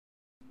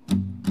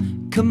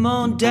Come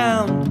on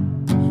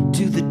down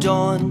to the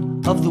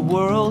dawn of the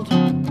world.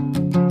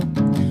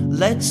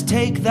 Let's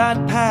take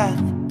that path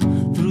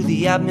through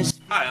the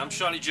atmosphere. Hi, I'm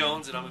Shawnee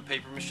Jones and I'm a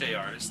paper mache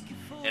artist,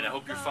 and I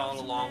hope you're following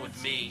along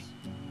with me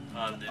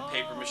on the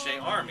paper mache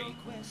army.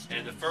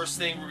 And the first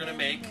thing we're going to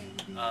make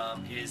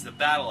is the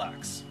battle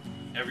axe.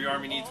 Every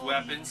army needs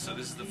weapons, so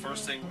this is the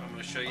first thing I'm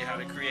going to show you how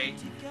to create.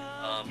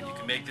 You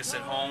can make this at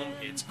home.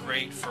 It's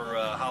great for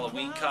a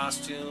Halloween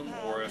costume,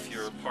 or if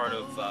you're part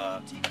of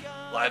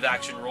live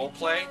action role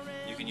play,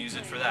 you can use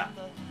it for that.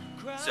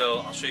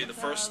 So I'll show you the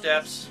first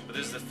steps, but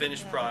this is the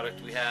finished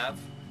product we have.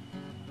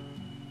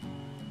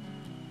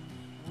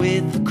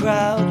 With the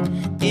crowd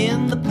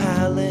in the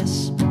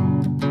palace,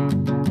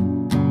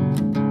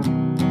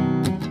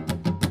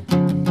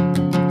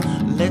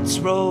 let's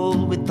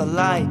roll with the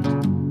light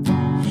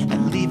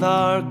and leave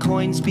our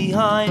coins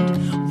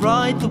behind.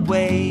 Ride the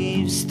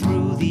waves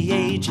through the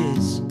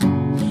ages,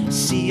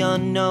 see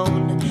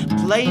unknown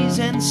plays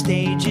and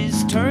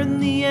stages. Turn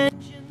the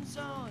engines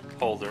on.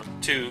 Holder,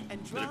 tube,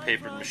 bit of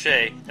paper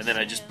mache, and then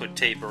I just put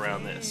tape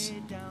around this.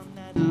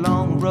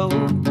 Long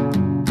road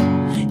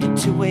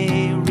until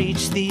we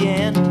reach the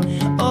end.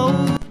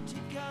 Oh,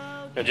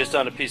 now just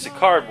on a piece of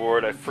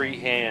cardboard, I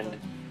freehand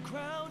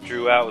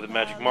drew out with a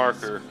magic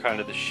marker kind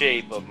of the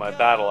shape of my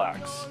battle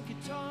axe,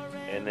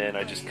 and then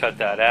I just cut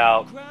that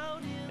out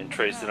and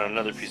traced it on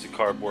another piece of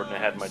cardboard, and I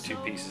had my two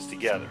pieces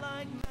together.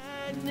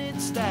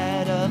 magnets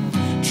that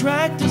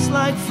attract us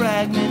like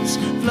fragments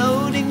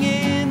floating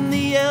in the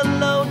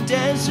yellow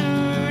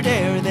desert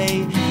air.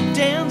 They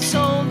dance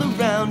all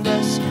around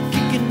us,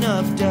 kicking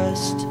up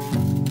dust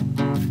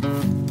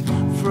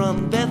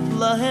from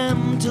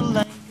Bethlehem to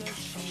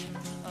Lancashire.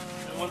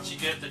 And once you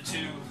get the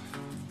two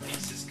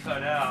pieces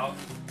cut out,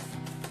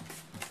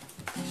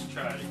 just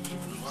try to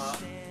even them up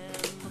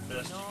the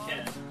best you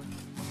can.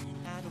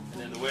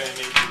 And then the way I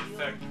made the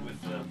effect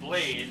with the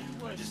blade,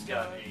 I just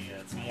got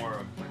it's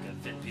more like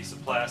a thin piece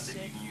of plastic.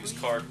 You can use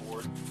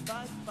cardboard.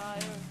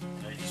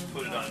 And I just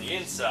put it on the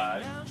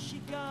inside.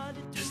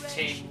 Just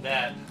tape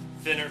that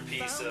thinner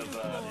piece of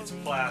it's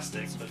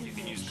plastic, but you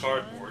can use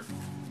cardboard,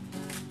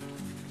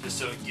 just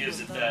so it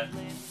gives it that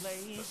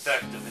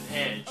effect of an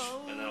edge.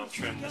 And then I'll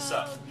trim this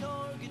up.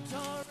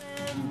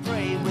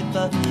 Pray with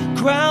the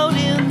crowd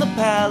in the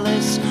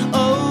palace.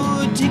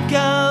 Oh, take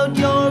out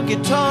your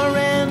guitar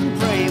and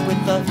pray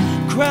with the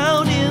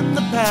crowd in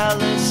the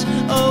palace.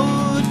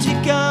 Oh,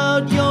 take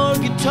out your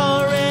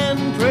guitar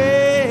and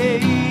pray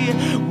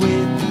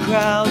with the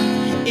crowd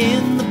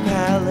in the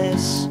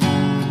palace.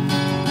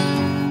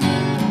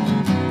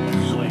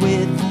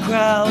 With the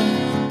crowd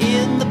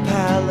in the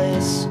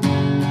palace.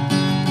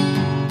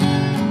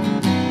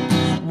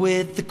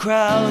 With the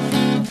crowd.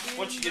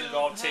 Once you get it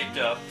all taped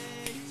up,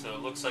 so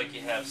it looks like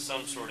you have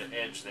some sort of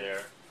edge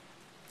there,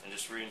 and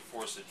just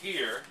reinforce it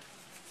here.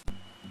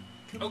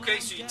 Okay,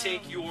 so you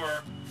take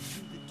your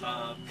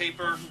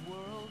paper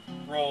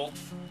roll,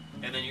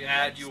 and then you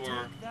add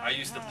your, I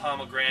used the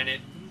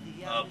pomegranate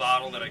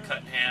bottle that I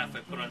cut in half,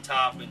 I put on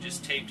top and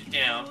just taped it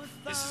down.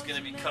 This is going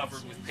to be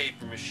covered with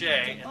paper mache,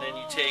 and then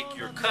you take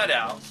your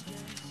cutout,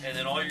 and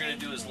then all you're going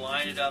to do is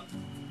line it up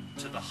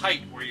to the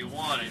height where you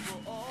want it,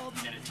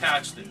 and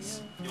attach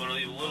this. You want to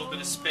leave a little bit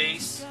of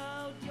space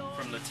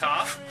from the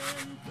top,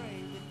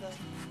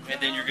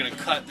 and then you're going to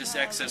cut this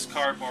excess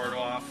cardboard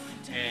off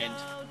and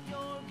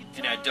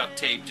add duct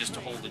tape just to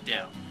hold it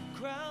down.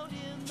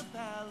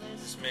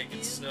 Just make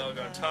it snug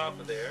on top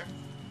of there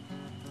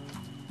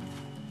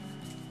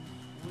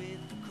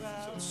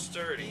so it's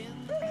sturdy.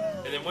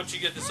 And then once you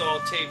get this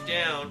all taped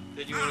down,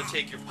 then you want to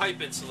take your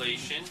pipe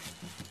insulation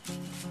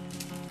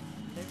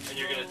and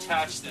you're going to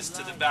attach this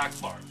to the back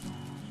part.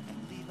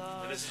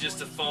 And this is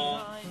just a foam,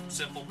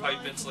 simple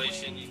pipe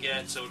insulation you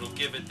get, so it'll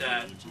give it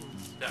that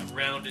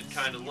rounded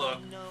kind of look.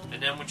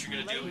 And then what you're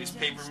going to do is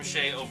paper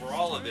mache over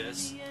all of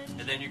this,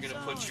 and then you're going to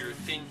put your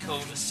thin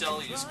coat of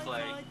cellulose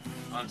clay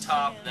on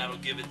top, and that'll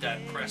give it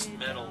that pressed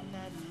metal,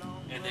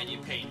 and then you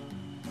paint it.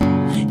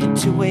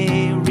 Until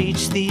we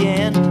reach the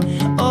end.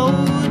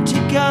 Oh,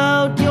 take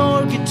out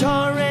your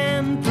guitar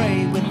and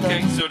pray with the...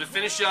 Okay, so to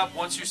finish up,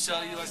 once your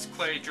cellulose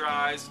clay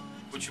dries,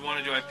 what you want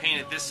to do, I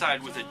painted this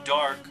side with a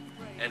dark,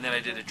 and then I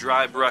did a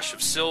dry brush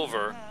of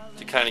silver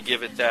to kind of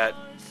give it that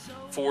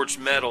forged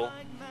metal.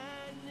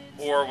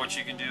 Or what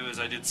you can do is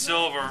I did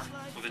silver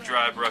with a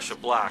dry brush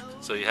of black.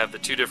 So you have the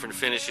two different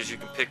finishes, you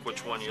can pick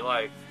which one you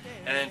like.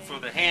 And then for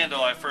the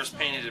handle, I first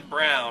painted it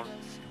brown,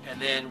 and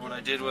then what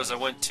I did was I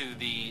went to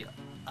the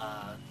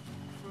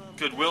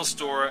Goodwill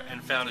store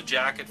and found a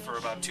jacket for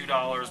about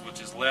 $2, which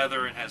is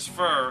leather and has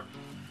fur,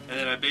 and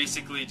then I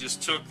basically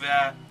just took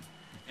that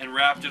and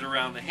wrapped it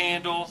around the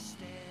handle,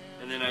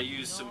 and then I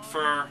used some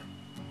fur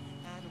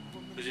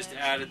to just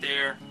add it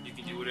there. You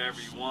can do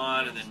whatever you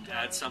want and then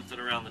add something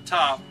around the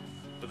top,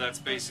 but that's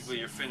basically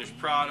your finished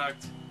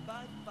product,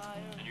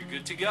 and you're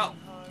good to go.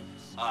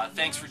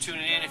 Thanks for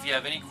tuning in. If you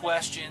have any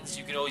questions,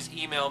 you can always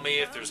email me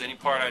if there's any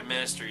part I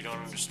missed or you don't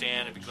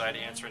understand. I'd be glad to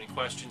answer any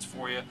questions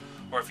for you.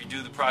 or if you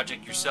do the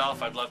project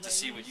yourself, I'd love to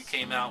see what you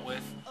came out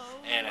with.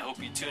 And I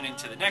hope you tune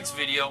into the next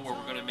video where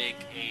we're going to make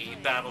a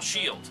battle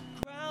shield.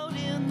 Crown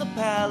in the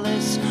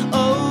palace,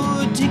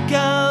 oh, take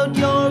out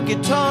your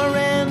guitar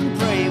and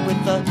pray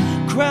with the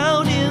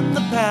crown in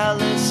the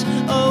palace.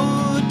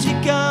 Oh,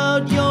 take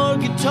out your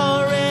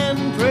guitar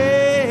and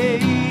pray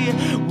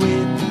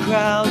with the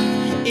crown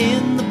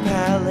in the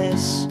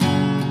palace.